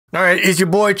All right, it's your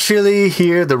boy Chili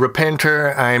here, the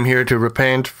Repenter. I am here to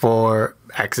repent for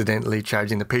accidentally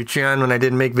charging the Patreon when I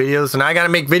didn't make videos. So now I gotta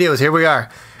make videos. Here we are.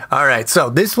 All right, so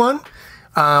this one,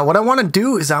 what I want to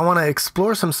do is I want to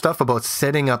explore some stuff about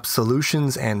setting up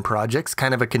solutions and projects,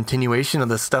 kind of a continuation of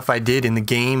the stuff I did in the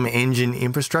game engine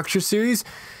infrastructure series,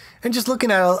 and just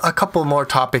looking at a couple more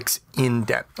topics in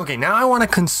depth. Okay, now I want to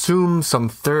consume some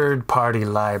third-party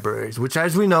libraries, which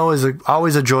as we know is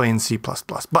always a joy in C++,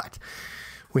 but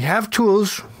we have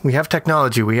tools, we have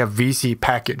technology, we have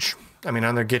vcpkg. I mean,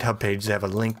 on their GitHub page, they have a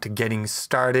link to getting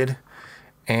started.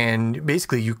 And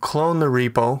basically, you clone the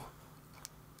repo,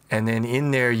 and then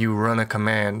in there you run a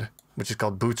command, which is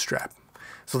called bootstrap.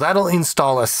 So that'll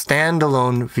install a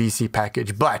standalone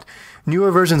vcpkg. But newer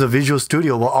versions of Visual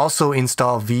Studio will also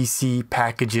install VC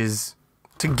packages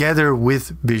together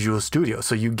with Visual Studio.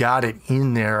 So you got it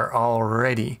in there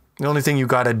already. The only thing you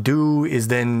got to do is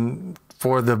then,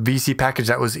 for the VC package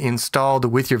that was installed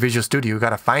with your Visual Studio, you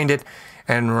got to find it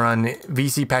and run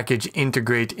vcpkg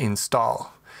integrate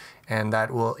install. And that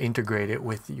will integrate it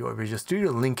with your Visual Studio,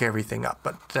 link everything up.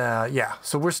 But yeah,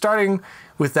 so we're starting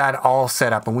with that all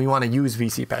set up, and we want to use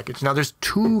vcpkg. Now there's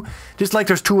just like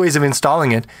there's two ways of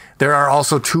installing it, there are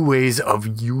also two ways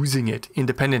of using it,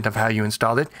 independent of how you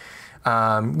installed it.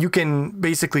 You can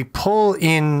basically pull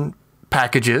in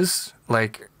packages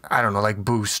like, I don't know, like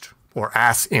Boost or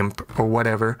ASIMP or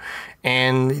whatever,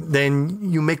 and then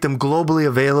you make them globally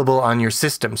available on your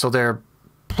system. So they're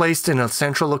placed in a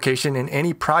central location, and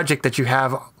any project that you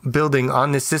have building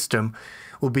on this system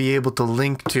will be able to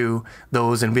link to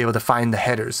those and be able to find the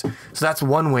headers. So that's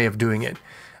one way of doing it.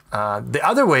 The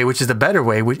other way, which is the better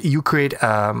way, you create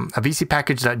a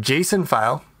vcpkg.json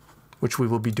file, which we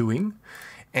will be doing,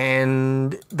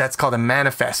 and that's called a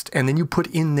manifest. And then you put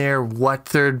in there what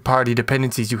third-party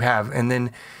dependencies you have, and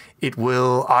then it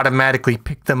will automatically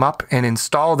pick them up and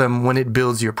install them when it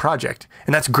builds your project.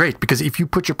 And that's great, because if you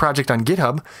put your project on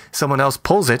GitHub, someone else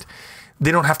pulls it,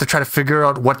 they don't have to try to figure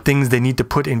out what things they need to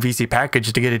put in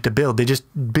vcpkg to get it to build. They just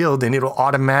build and it'll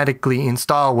automatically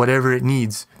install whatever it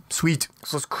needs. Sweet.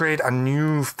 So let's create a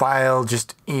new file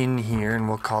just in here, and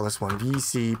we'll call this one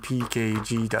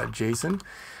vcpkg.json. I'm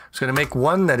just going to make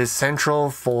one that is central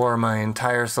for my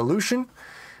entire solution.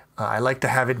 I like to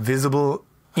have it visible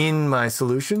in my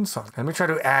solution. So let me try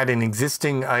to add an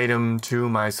existing item to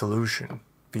my solution,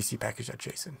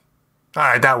 vcpkg.json. All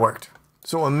right, that worked.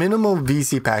 So a minimal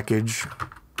VC package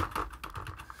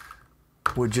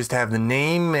would just have the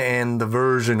name and the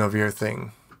version of your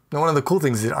thing. Now, one of the cool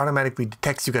things is it automatically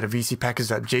detects you got a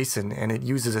vcpkg.json, and it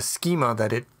uses a schema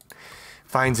that it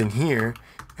finds in here.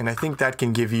 And I think that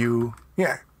can give you,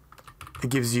 yeah, it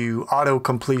gives you auto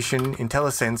completion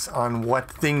IntelliSense on what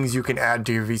things you can add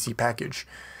to your VC package.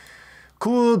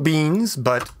 Cool beans,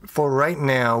 but for right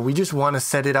now, we just want to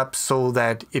set it up so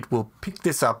that it will pick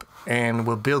this up and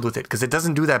will build with it, because it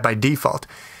doesn't do that by default.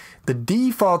 The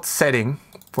default setting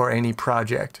for any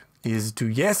project is to,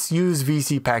 yes, use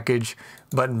VC package,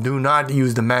 but do not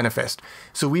use the manifest.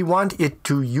 So we want it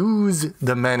to use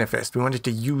the manifest. We want it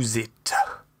to use it,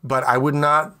 but I would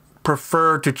not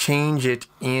prefer to change it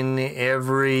in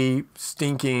every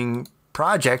stinking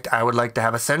project. I would like to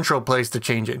have a central place to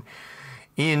change it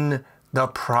in the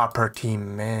property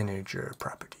manager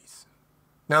properties.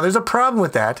 Now there's a problem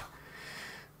with that.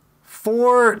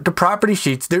 For the property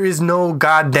sheets, there is no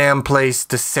goddamn place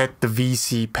to set the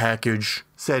VC package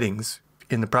settings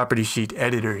in the property sheet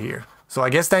editor here. So I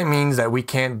guess that means that we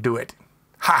can't do it.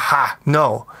 Ha,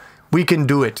 no, we can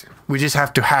do it. We just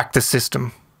have to hack the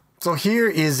system. So here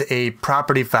is a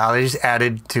property file I just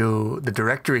added to the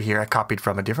directory here I copied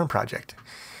from a different project.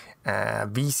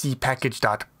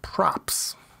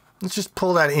 vcpkg.props. Let's just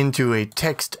pull that into a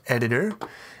text editor.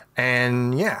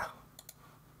 And yeah,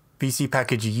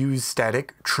 vcpkg use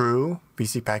static, true.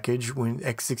 vcpkg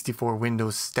x64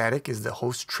 Windows static is the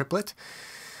host triplet.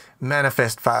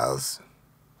 Manifest files,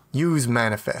 use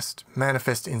manifest,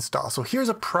 manifest install. So here's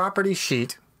a property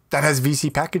sheet that has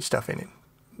vcpkg stuff in it.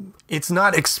 It's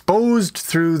not exposed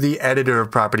through the editor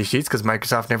of property sheets because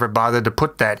Microsoft never bothered to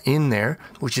put that in there,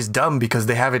 which is dumb because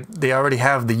they have it. They already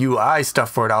have the UI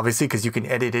stuff for it, obviously, because you can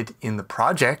edit it in the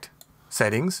project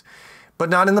settings, but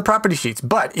not in the property sheets.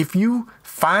 But if you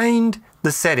find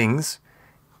the settings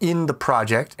in the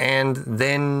project and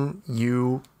then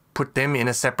you put them in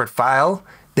a separate file,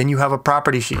 then you have a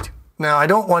property sheet. Now, I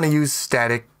don't want to use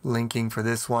static linking for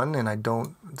this one, and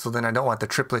so then I don't want the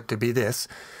triplet to be this.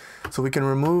 So we can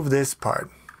remove this part,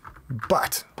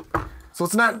 but, so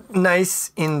it's not nice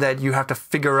in that you have to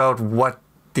figure out what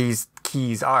these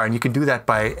keys are, and you can do that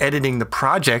by editing the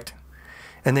project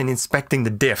and then inspecting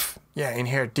the diff. Yeah,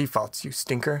 inherit defaults, you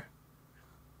stinker.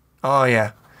 Oh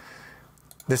yeah,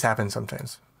 this happens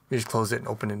sometimes. You just close it and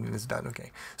open it and it's done.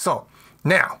 Okay, so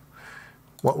now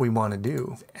what we want to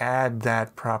do is add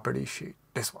that property sheet,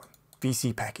 this one,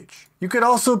 vcpkg. You could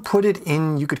also put it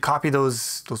in, you could copy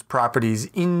those properties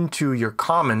into your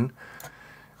common,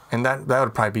 and that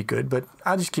would probably be good, but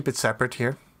I'll just keep it separate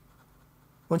here.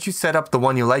 Once you set up the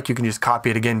one you like, you can just copy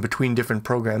it again between different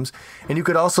programs. And you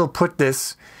could also put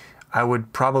this, I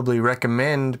would probably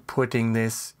recommend putting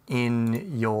this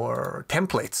in your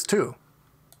templates too.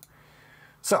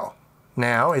 So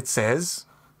now it says,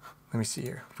 let me see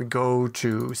here. If we go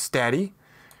to Stati,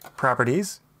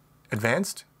 Properties,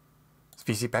 Advanced,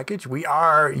 vcpkg, we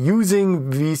are using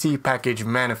vcpkg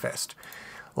manifest.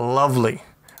 Lovely,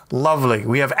 lovely.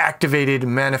 We have activated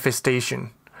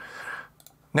manifestation.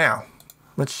 Now,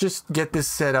 let's just get this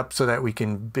set up so that we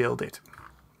can build it.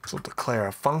 So declare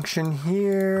a function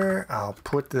here. I'll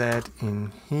put that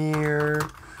in here.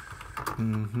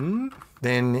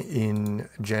 Then in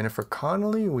Jennifer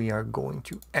Connolly, we are going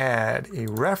to add a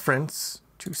reference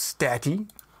to Stati.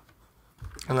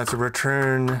 And let's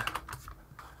return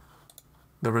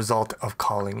the result of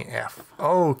calling f.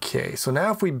 Okay, so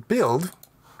now if we build, it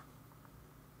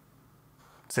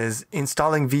says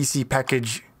installing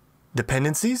vcpkg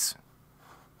dependencies,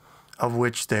 of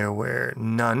which there were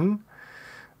none.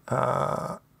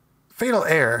 Fatal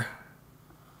error.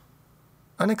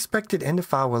 Unexpected end of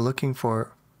file, we're looking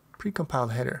for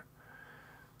precompiled header.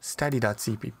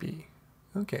 Stati.cpp.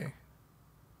 Okay.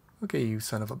 Okay, you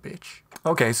son of a bitch.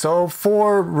 Okay, so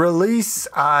for release,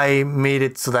 I made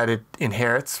it so that it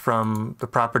inherits from the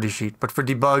property sheet. But for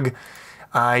debug,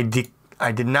 I did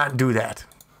not do that.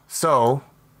 So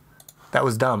that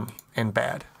was dumb and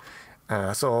bad.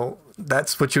 So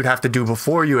that's what you'd have to do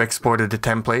before you exported the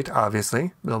template,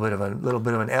 obviously. A little bit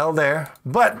of an L there.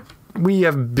 But we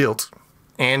have built.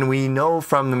 And we know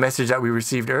from the message that we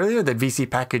received earlier that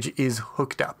vcpkg is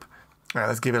hooked up. All right,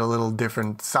 let's give it a little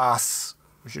different sauce.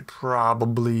 We should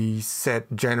probably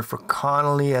set Jennifer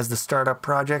Connolly as the startup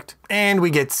project. And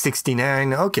we get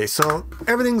 69. Okay, so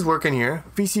everything's working here.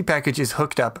 vcpkg is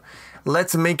hooked up.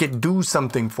 Let's make it do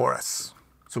something for us.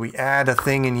 So we add a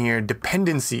thing in here,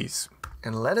 dependencies.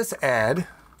 And let us add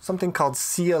something called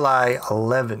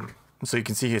CLI11. So you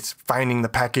can see it's finding the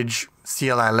package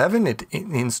CLI11, it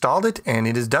installed it, and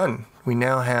it is done. We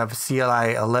now have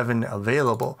CLI11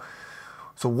 available.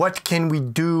 So what can we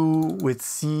do with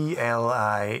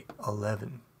CLI11?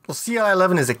 Well,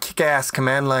 CLI11 is a kick-ass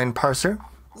command line parser.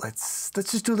 Let's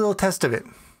just do a little test of it.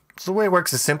 So the way it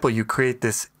works is simple. You create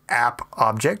this app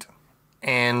object,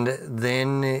 and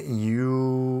then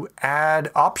you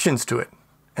add options to it.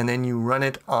 And then you run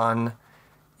it on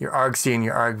your argc and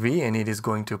your argv, and it is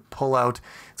going to pull out,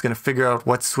 it's going to figure out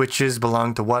what switches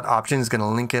belong to what option. It's going to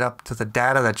link it up to the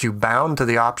data that you bound to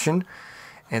the option,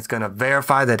 and it's going to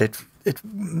verify that it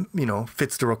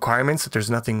fits the requirements, that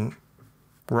there's nothing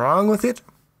wrong with it,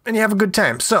 and you have a good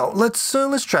time. So let's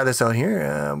try this out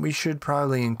here. We should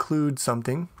probably include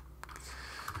something.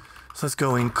 So let's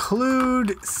go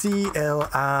include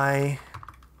CLI.hpp,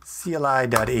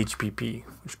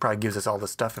 which probably gives us all the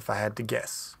stuff if I had to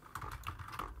guess.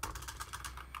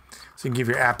 So you give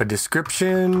your app a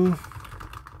description,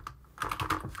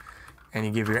 and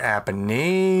you give your app a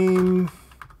name,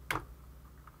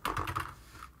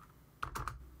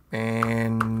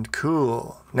 and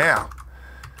cool. Now,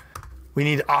 we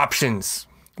need options.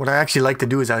 What I actually like to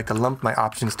do is I like to lump my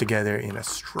options together in a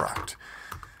struct.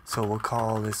 So we'll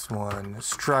call this one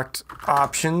struct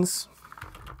options.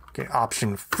 Okay,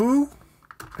 option foo,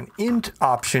 an int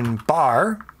option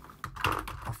bar,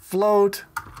 a float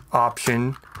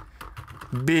option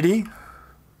biddy,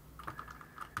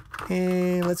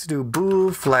 and let's do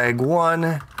bool flag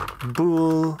 1,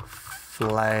 bool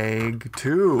flag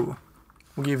 2.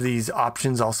 We'll give these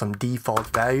options all some default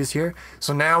values here.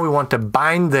 So now we want to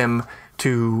bind them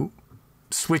to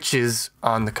switches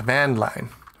on the command line.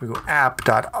 We go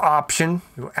app.option,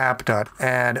 we go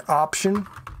app.add_option.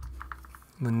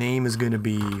 The name is going to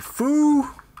be foo.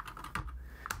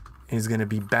 Is going to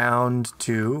be bound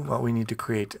to, well, we need to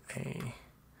create a,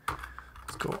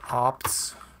 let's go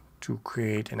opts to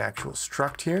create an actual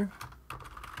struct here.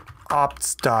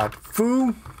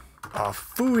 Opts.foo, a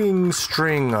fooing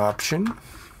string option.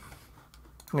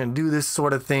 I'm going to do this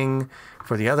sort of thing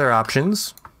for the other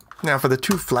options. Now for the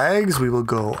two flags, we will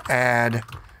go add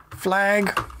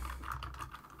flag.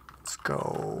 Let's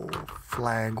go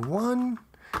flag 1.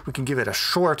 We can give it a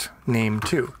short name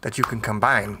too that you can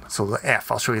combine. So the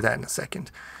F, I'll show you that in a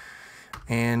second.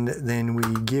 And then we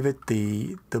give it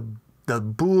the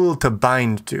bool to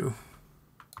bind to.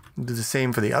 Do the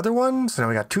same for the other one. So now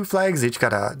we got two flags, each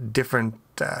got a different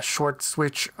just a short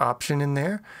switch option in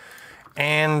there.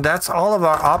 And that's all of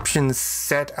our options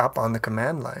set up on the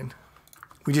command line.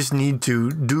 We just need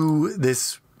to do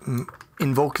this,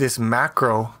 invoke this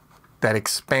macro that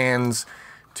expands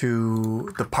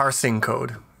to the parsing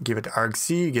code. Give it to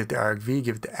argc, give it to argv,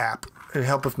 give it to app. It'd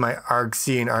help if my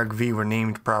argc and argv were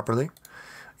named properly.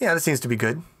 Yeah, that seems to be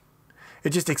good. It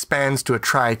just expands to a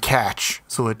try catch.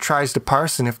 So it tries to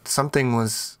parse, and if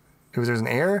there's an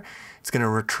error, it's going to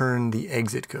return the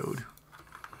exit code.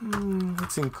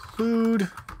 Let's include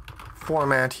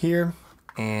format here,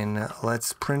 and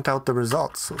let's print out the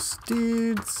results. So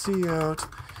std cout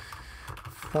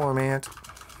format.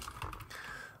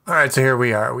 All right, so here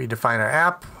we are. We define our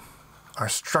app, our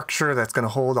structure that's going to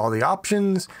hold all the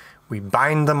options. We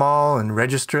bind them all and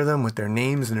register them with their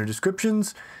names and their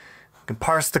descriptions. We can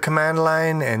parse the command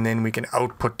line, and then we can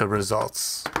output the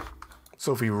results.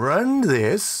 So if we run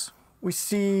this, we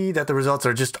see that the results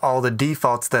are just all the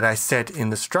defaults that I set in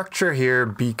the structure here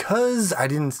because I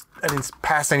didn't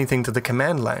pass anything to the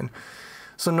command line.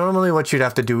 So normally what you'd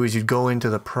have to do is you'd go into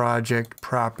the project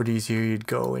properties here, you'd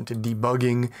go into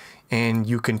debugging, and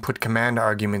you can put command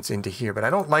arguments into here. But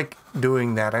I don't like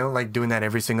doing that. I don't like doing that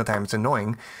every single time. It's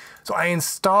annoying. So I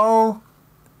install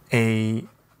a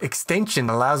extension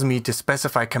that allows me to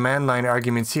specify command line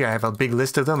arguments here. I have a big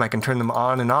list of them. I can turn them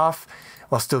on and off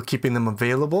while still keeping them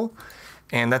available.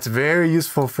 And that's very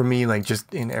useful for me, like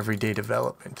just in everyday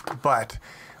development. But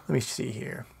let me see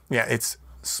here. Yeah, it's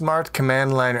smart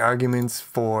command line arguments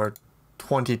for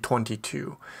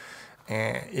 2022.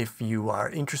 And if you are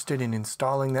interested in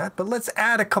installing that, but let's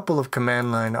add a couple of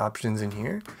command line options in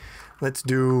here. Let's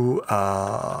do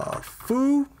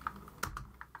foo,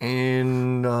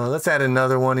 and let's add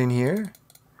another one in here.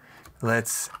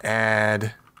 Let's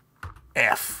add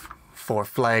F for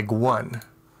flag 1.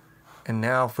 And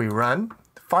now if we run,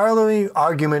 the following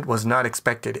argument was not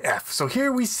expected, F. So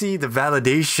here we see the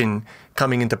validation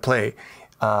coming into play.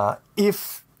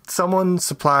 If someone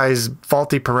supplies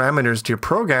faulty parameters to your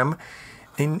program,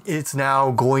 and it's now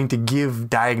going to give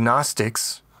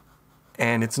diagnostics,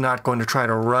 and it's not going to try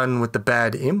to run with the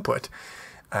bad input.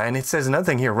 And it says another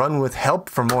thing here, run with help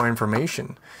for more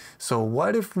information. So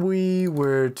what if we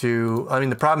were to, I mean,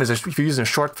 the problem is if you're using a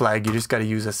short flag, you just got to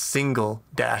use a single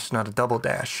dash, not a double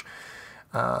dash.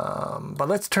 But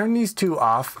let's turn these two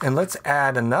off, and let's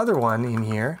add another one in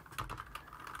here,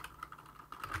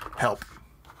 help.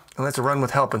 And let's run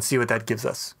with help and see what that gives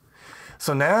us.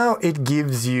 So now it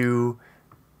gives you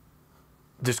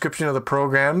description of the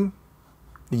program,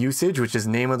 the usage, which is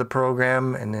name of the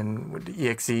program, and then with the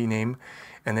exe name,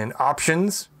 and then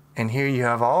options. And here you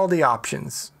have all the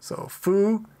options. So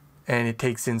foo, and it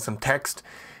takes in some text,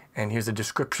 and here's a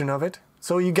description of it.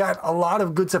 So you got a lot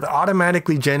of good stuff. It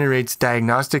automatically generates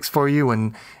diagnostics for you,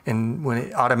 and when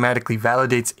it automatically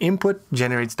validates input,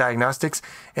 generates diagnostics,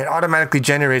 it automatically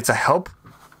generates a help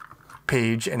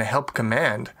page and a help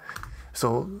command.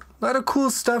 So a lot of cool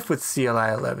stuff with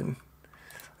CLI11.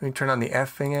 Let me turn on the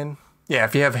F again. Yeah,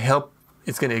 if you have help,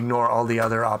 it's going to ignore all the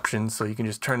other options. So you can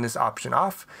just turn this option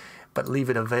off, but leave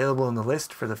it available in the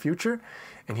list for the future.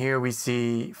 And here we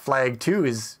see flag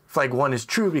 1 is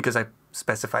true because I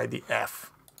specified the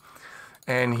F.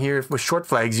 And here with short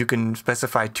flags, you can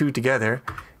specify 2 together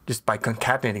just by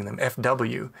concatenating them,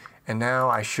 FW. And now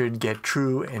I should get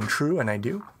true, and I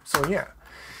do. So yeah,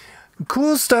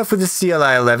 cool stuff with the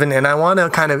CLI11, and I want to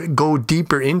kind of go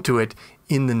deeper into it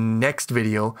in the next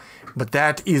video. But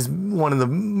that is one of the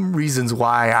reasons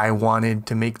why I wanted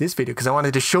to make this video, because I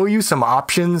wanted to show you some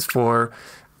options for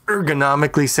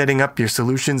ergonomically setting up your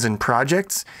solutions and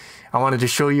projects. I wanted to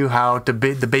show you how to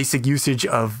the basic usage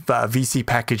of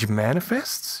vcpkg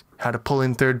manifests, how to pull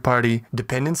in third-party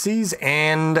dependencies,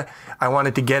 and I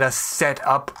wanted to get us set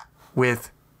up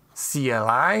with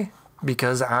CLI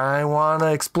because I want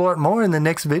to explore it more in the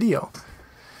next video.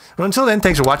 Well, until then,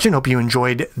 thanks for watching. Hope you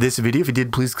enjoyed this video. If you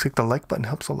did, please click the like button. It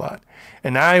helps a lot.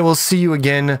 And I will see you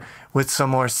again with some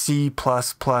more C++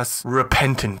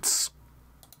 repentance.